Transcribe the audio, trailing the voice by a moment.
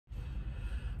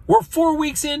We're 4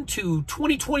 weeks into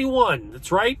 2021. That's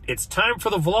right. It's time for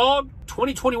the vlog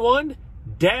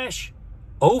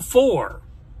 2021-04.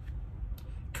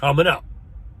 Coming up.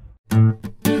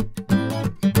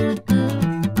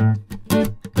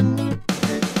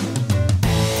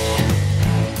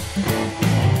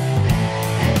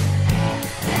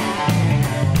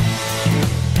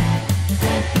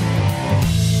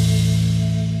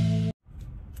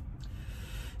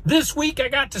 This week I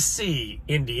got to see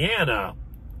Indiana,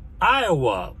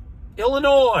 Iowa,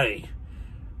 Illinois,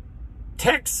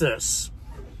 Texas,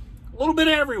 a little bit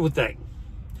of everything.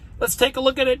 Let's take a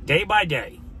look at it day by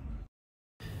day.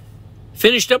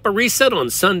 Finished up a reset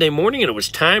on Sunday morning and it was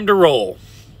time to roll.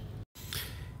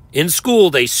 In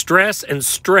school, they stress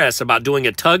about doing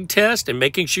a tug test and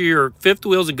making sure your fifth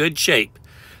wheel's in good shape.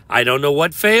 I don't know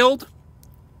what failed,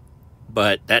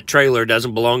 but that trailer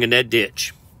doesn't belong in that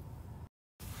ditch.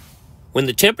 When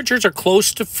the temperatures are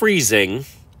close to freezing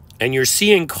and you're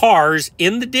seeing cars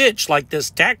in the ditch like this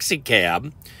taxi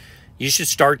cab, you should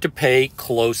start to pay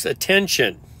close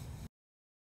attention.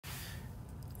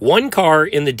 One car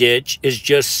in the ditch is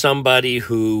just somebody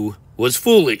who was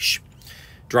foolish,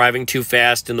 driving too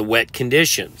fast in the wet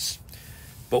conditions.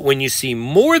 But when you see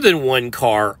more than one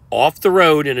car off the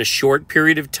road in a short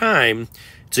period of time,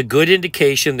 it's a good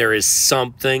indication there is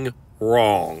something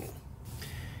wrong.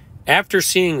 After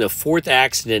seeing the fourth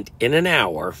accident in an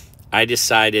hour, I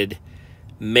decided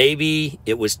maybe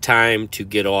it was time to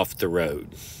get off the road.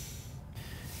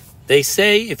 They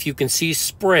say if you can see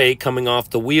spray coming off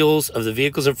the wheels of the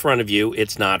vehicles in front of you,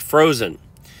 it's not frozen.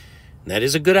 And that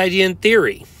is a good idea in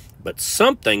theory, but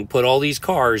something put all these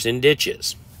cars in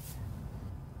ditches.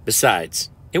 Besides,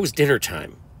 it was dinner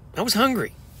time. I was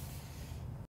hungry.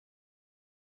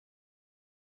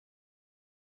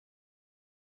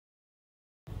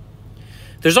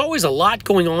 There's always a lot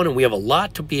going on and we have a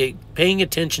lot to be paying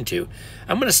attention to.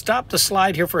 I'm going to stop the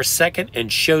slide here for a second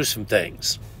and show some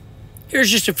things.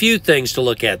 Here's just a few things to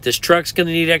look at. This truck's going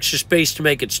to need extra space to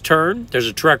make its turn. There's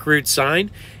a truck route sign,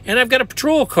 and I've got a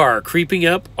patrol car creeping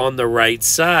up on the right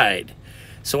side.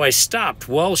 So I stopped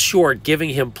well short, giving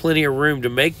him plenty of room to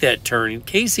make that turn in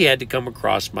case he had to come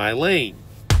across my lane.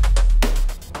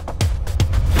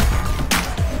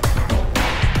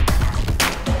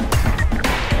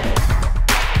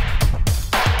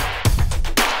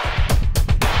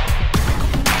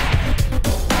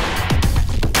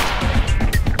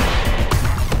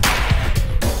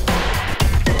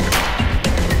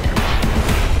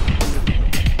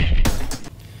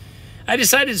 I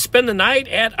decided to spend the night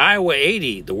at Iowa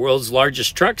 80, the world's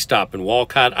largest truck stop in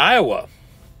Walcott, Iowa.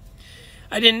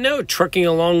 I didn't know trucking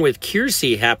along with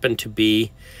Kiersey happened to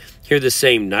be here the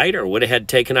same night, or would have had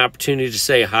taken an opportunity to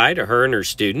say hi to her and her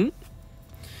student.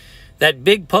 That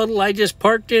big puddle I just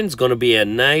parked in is going to be a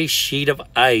nice sheet of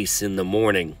ice in the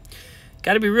morning.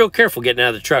 Got to be real careful getting out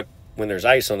of the truck when there's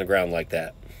ice on the ground like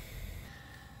that.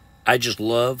 I just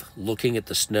love looking at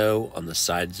the snow on the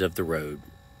sides of the road.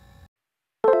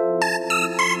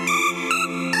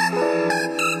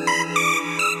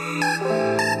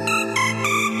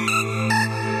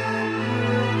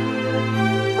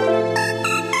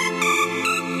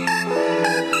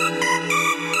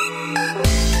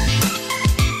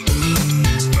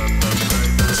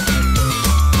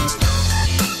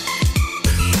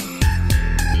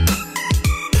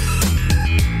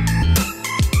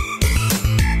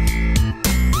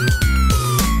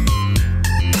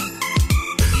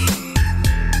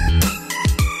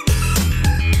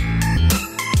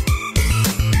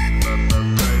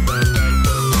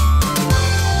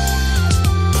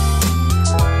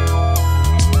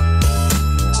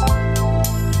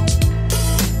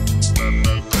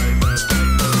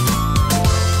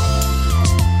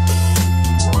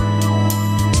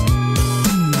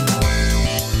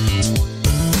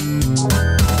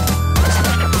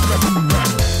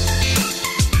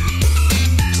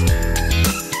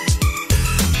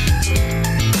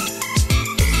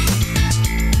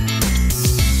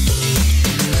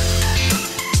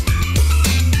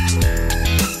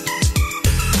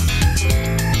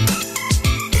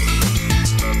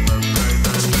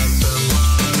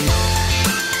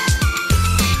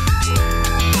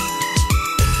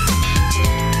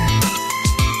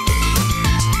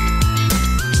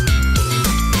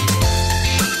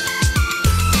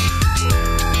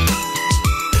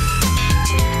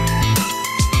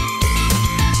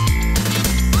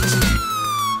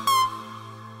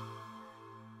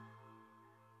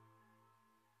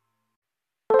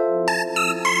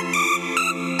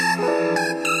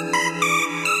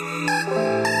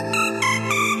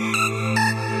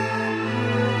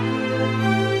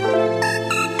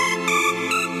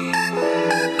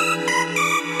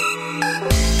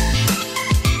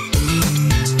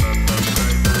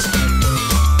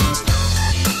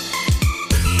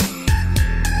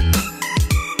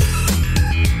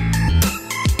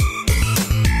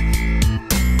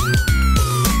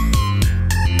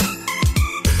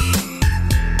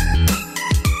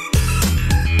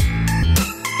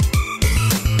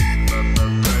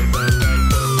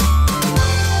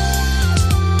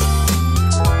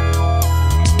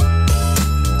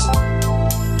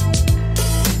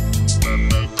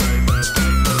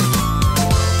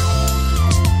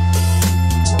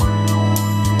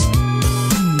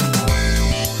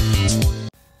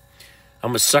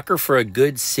 I'm a sucker for a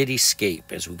good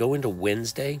cityscape. As we go into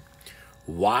Wednesday,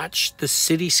 watch the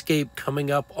cityscape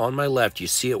coming up on my left. You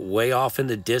see it way off in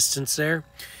the distance there,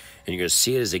 and you're going to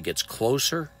see it as it gets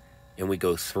closer and we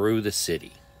go through the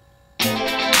city.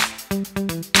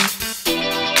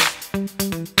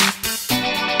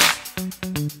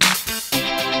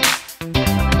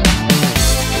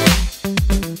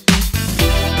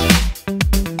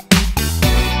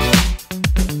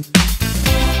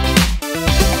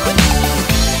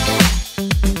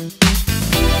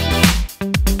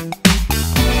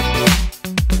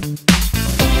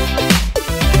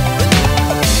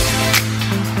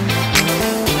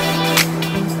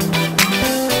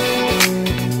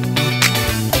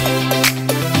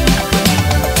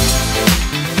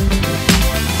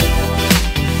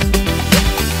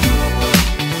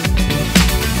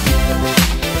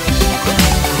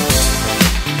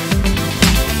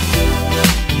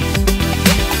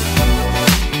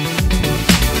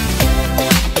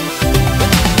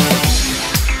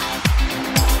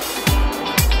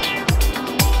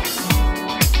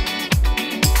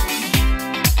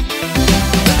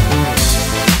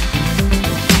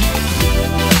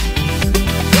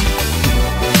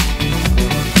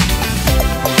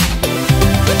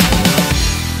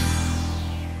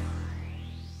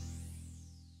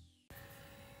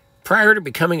 Prior to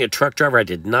becoming a truck driver, I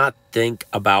did not think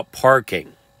about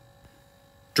parking.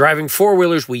 Driving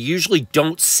four-wheelers, we usually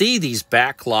don't see these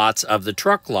back lots of the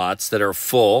truck lots that are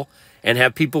full and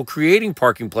have people creating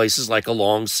parking places like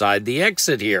alongside the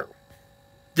exit here.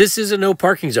 This is a no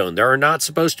parking zone. There are not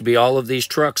supposed to be all of these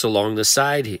trucks along the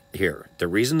side here. The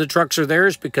reason the trucks are there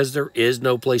is because there is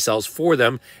no place else for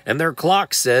them, and their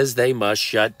clock says they must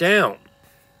shut down.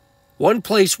 One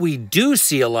place we do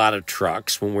see a lot of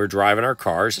trucks when we're driving our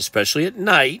cars, especially at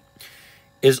night,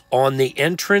 is on the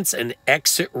entrance and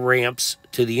exit ramps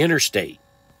to the interstate.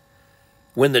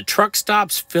 When the truck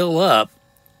stops fill up,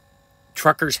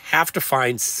 truckers have to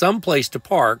find some place to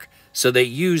park, so they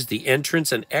use the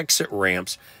entrance and exit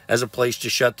ramps as a place to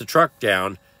shut the truck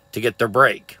down to get their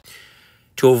break.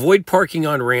 To avoid parking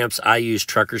on ramps, I use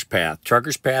Trucker's Path.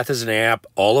 Trucker's Path is an app.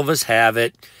 All of us have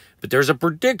it. But there's a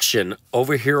prediction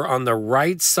over here on the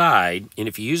right side, and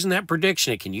if you're using that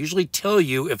prediction, it can usually tell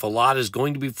you if a lot is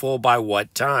going to be full by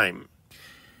what time.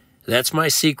 That's my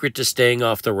secret to staying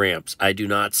off the ramps. I do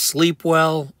not sleep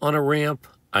well on a ramp.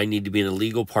 I need to be in a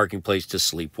legal parking place to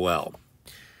sleep well.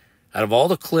 Out of all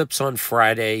the clips on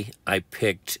Friday, I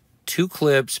picked 2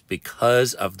 clips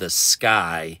because of the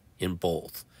sky in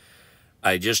both.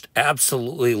 I just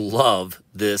absolutely love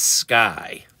this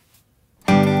sky.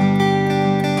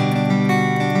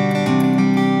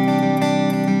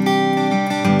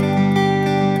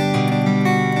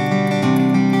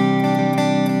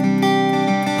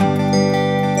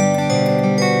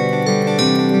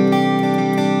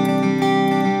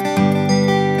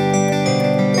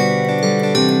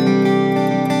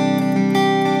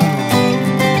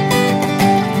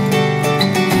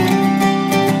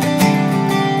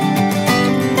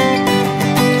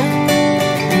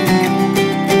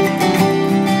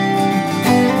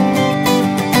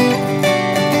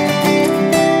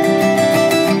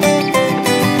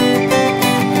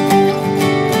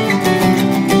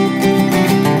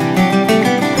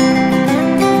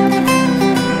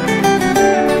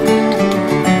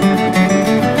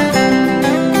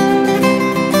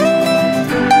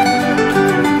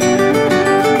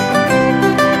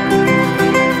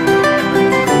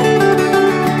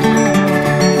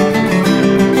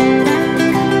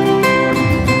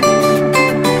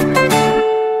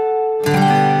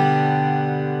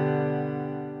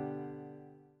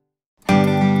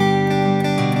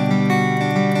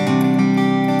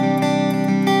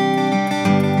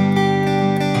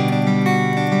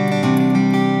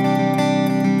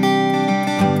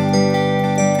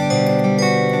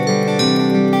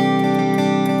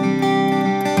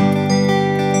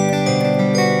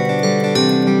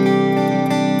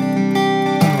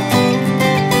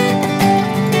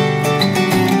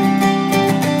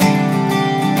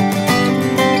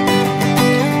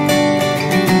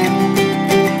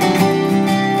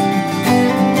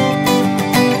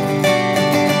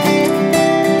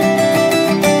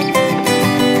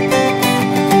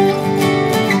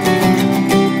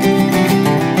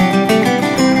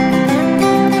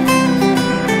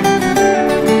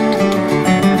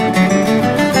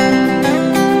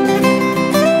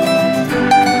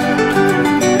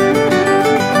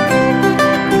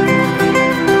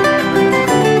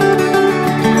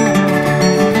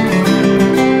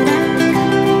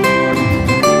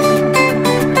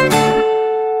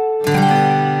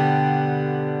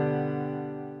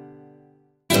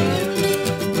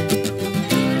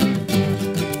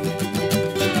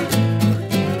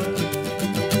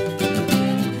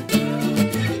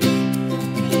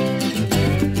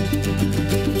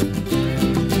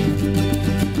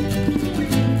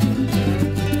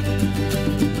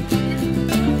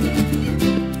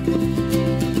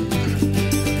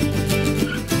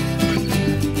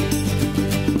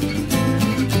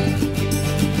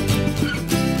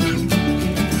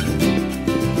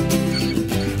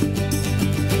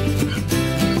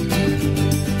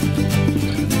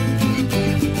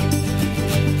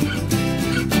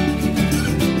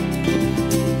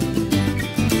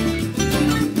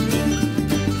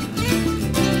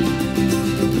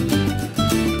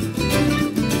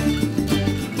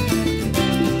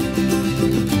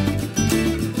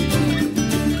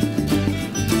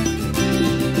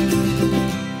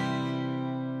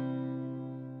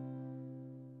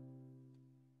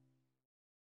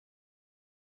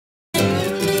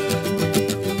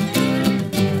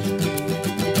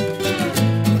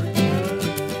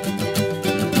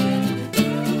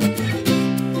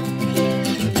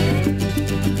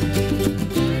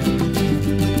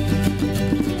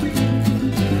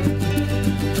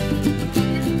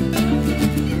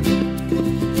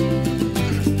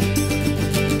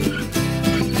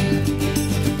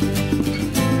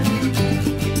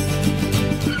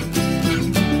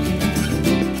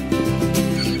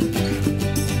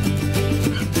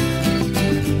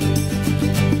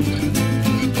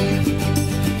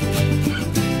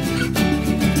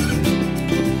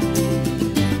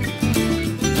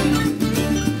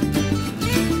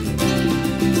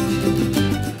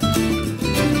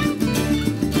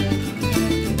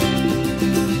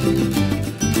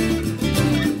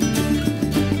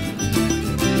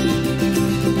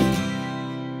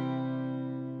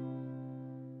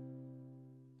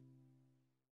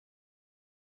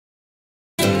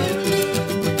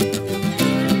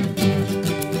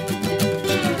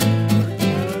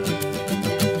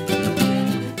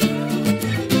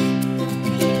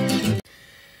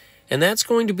 And that's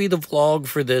going to be the vlog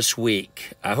for this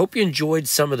week. I hope you enjoyed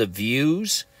some of the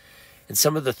views and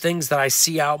some of the things that I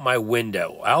see out my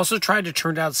window. I also tried to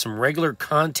turn out some regular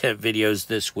content videos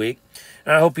this week,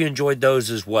 and I hope you enjoyed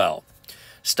those as well.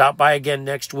 Stop by again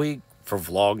next week for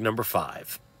vlog number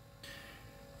 5.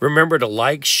 Remember to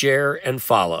like, share, and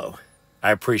follow.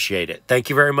 I appreciate it. Thank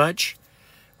you very much.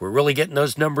 We're really getting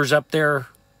those numbers up there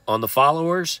on the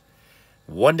followers.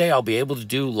 One day I'll be able to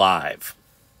do live.